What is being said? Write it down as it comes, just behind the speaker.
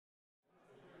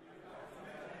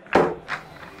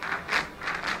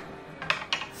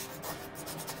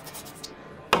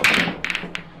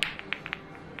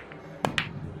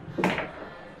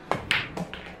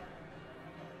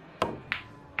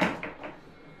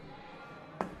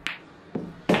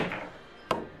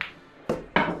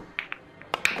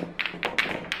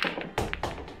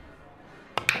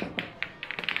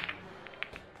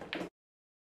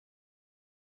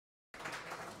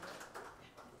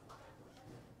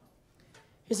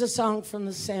Here's a song from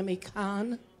the Sammy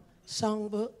Cahn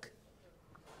songbook.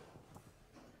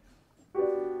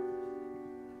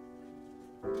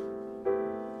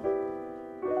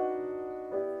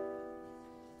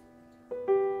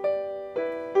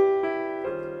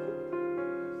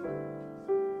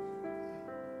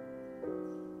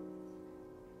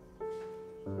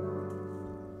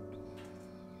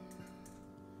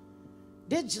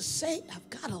 Did you say I've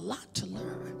got a lot to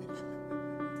learn?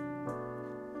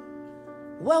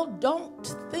 Well, don't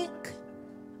think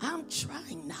I'm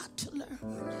trying not to learn.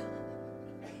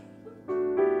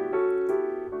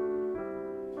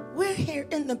 We're here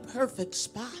in the perfect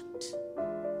spot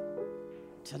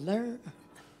to learn.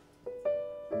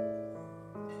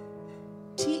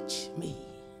 Teach me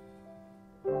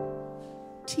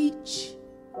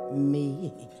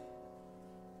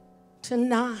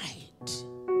tonight.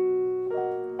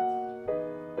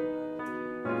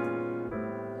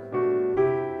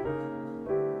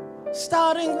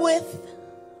 Starting with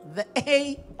the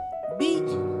A, B,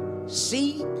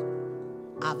 C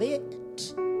of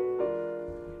it,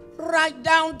 right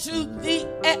down to the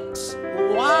X,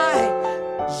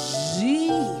 Y, Z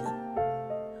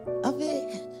of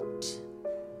it.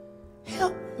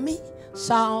 Help me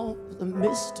solve the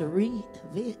mystery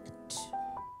of it.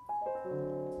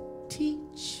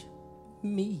 Teach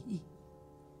me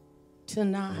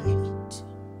tonight.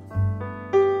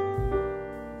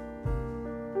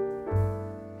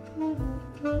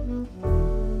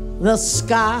 The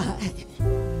sky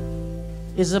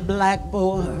is a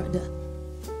blackboard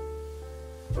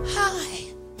high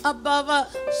above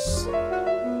us,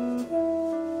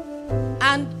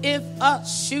 and if a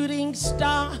shooting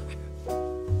star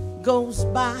goes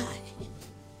by,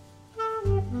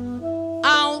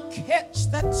 I'll catch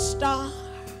that star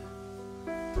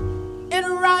and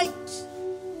write,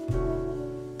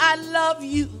 I love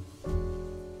you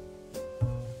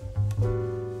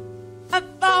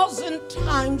 1,000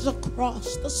 times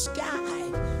across the sky.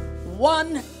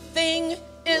 One thing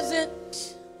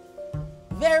isn't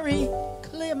very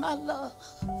clear, my love.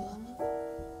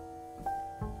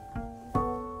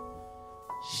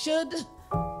 Should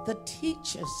the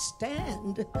teacher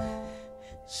stand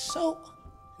so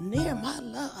near, my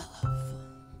love?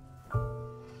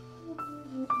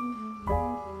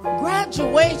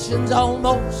 Graduation's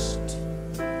almost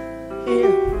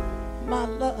here, my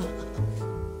love.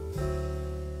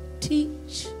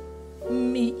 Teach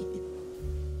me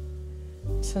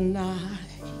tonight.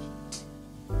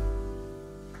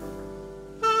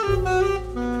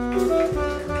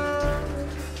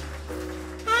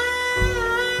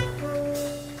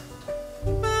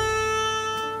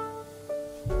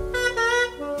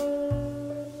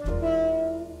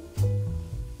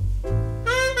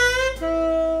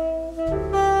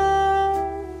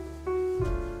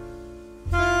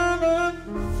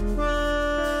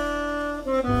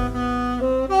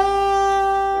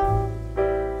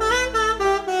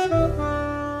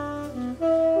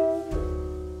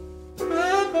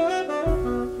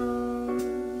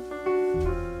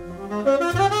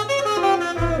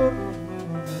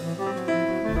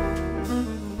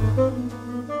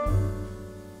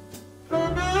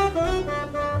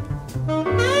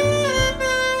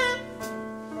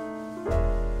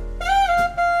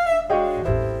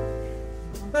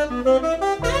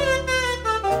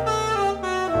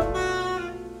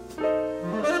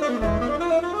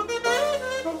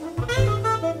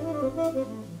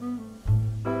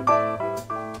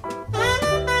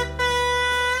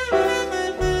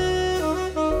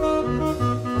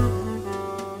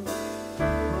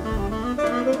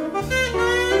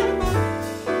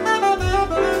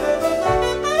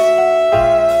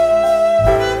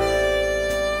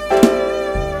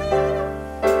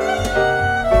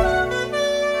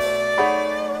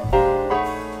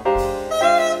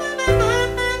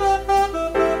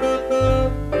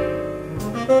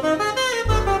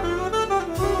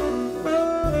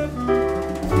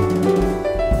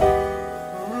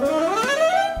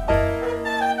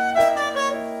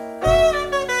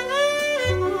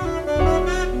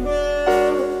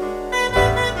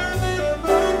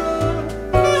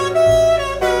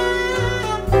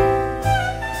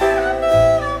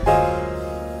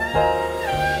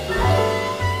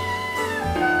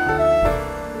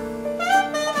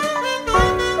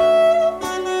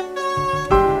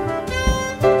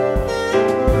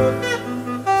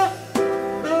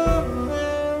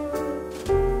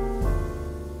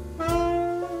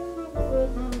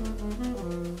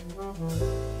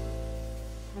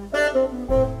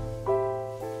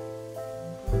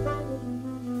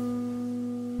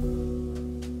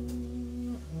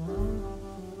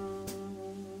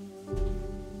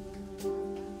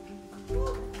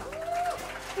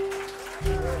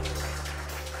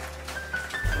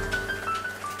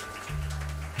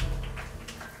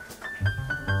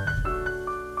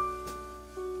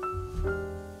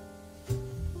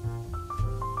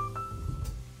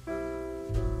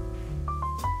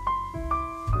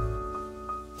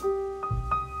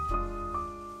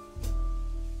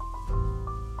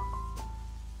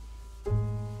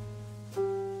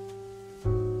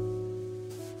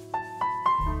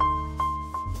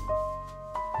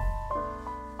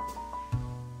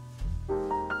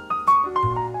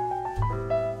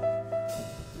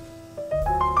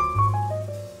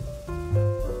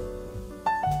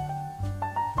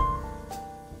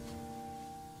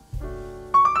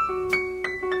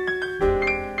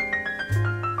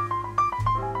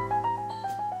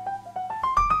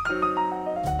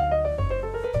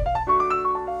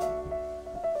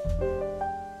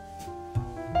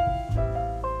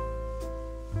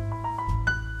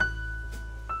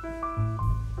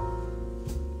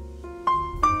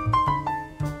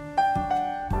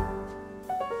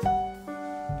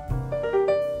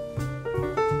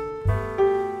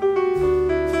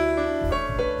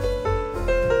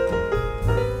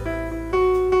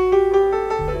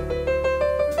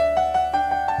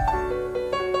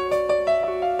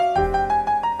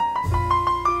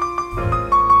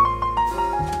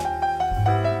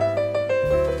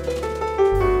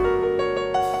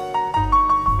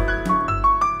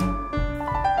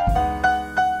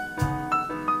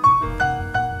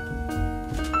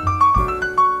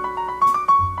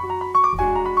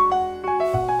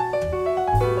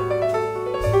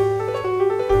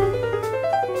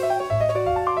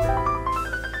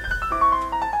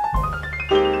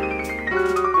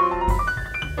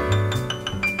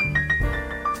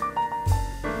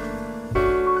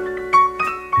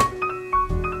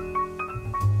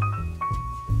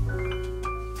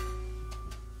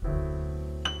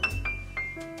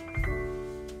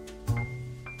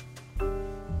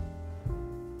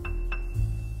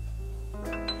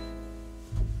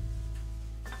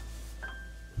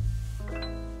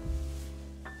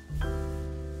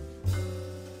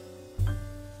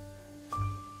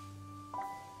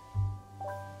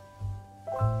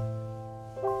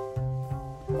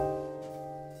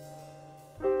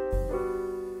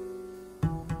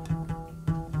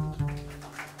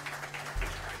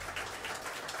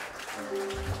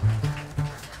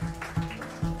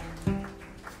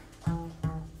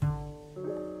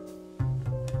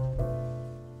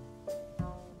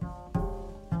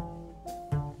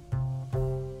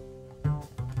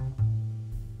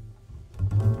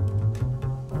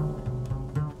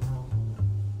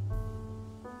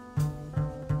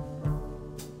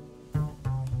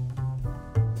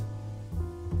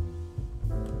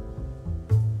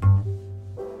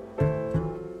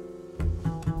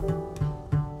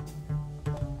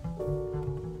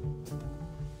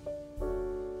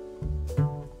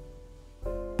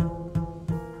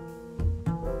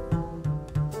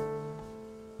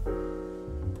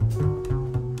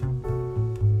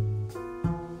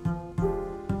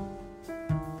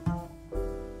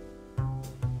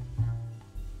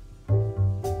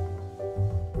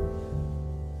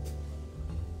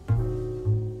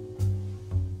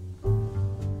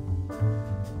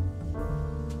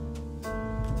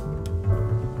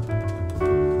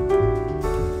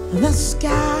 The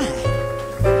sky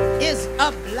is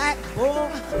a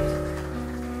blackboard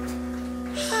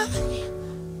high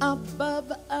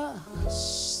above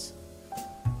us,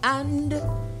 and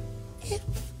if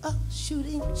a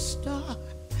shooting star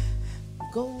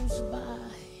goes by,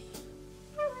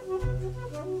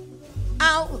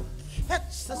 I'll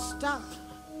catch the star.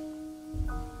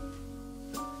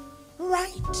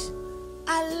 Right,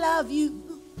 I love you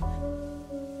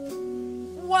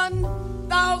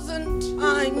 1,000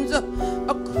 times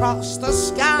across the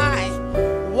sky.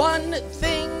 One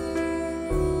thing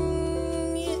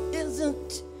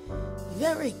isn't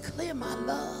very clear, my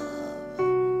love.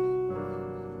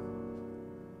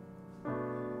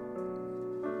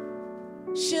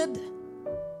 Should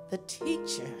the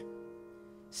teacher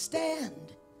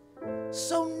stand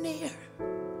so near,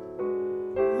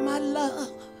 my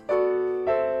love?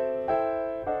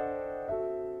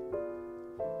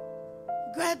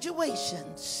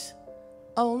 Graduation's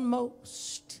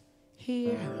almost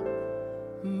here,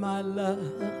 my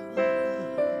love.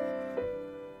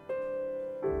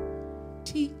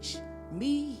 Teach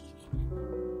me,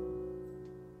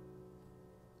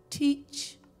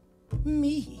 teach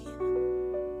me.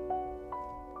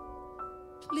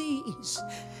 Please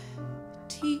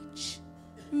teach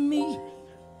me.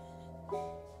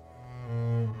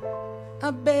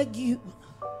 I beg you,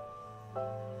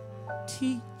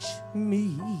 teach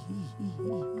me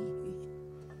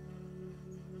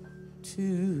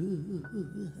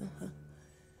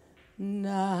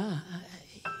tonight.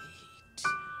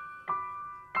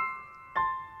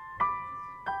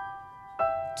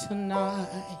 Tonight,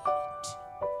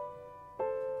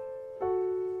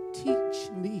 teach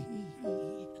me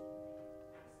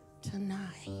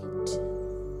tonight.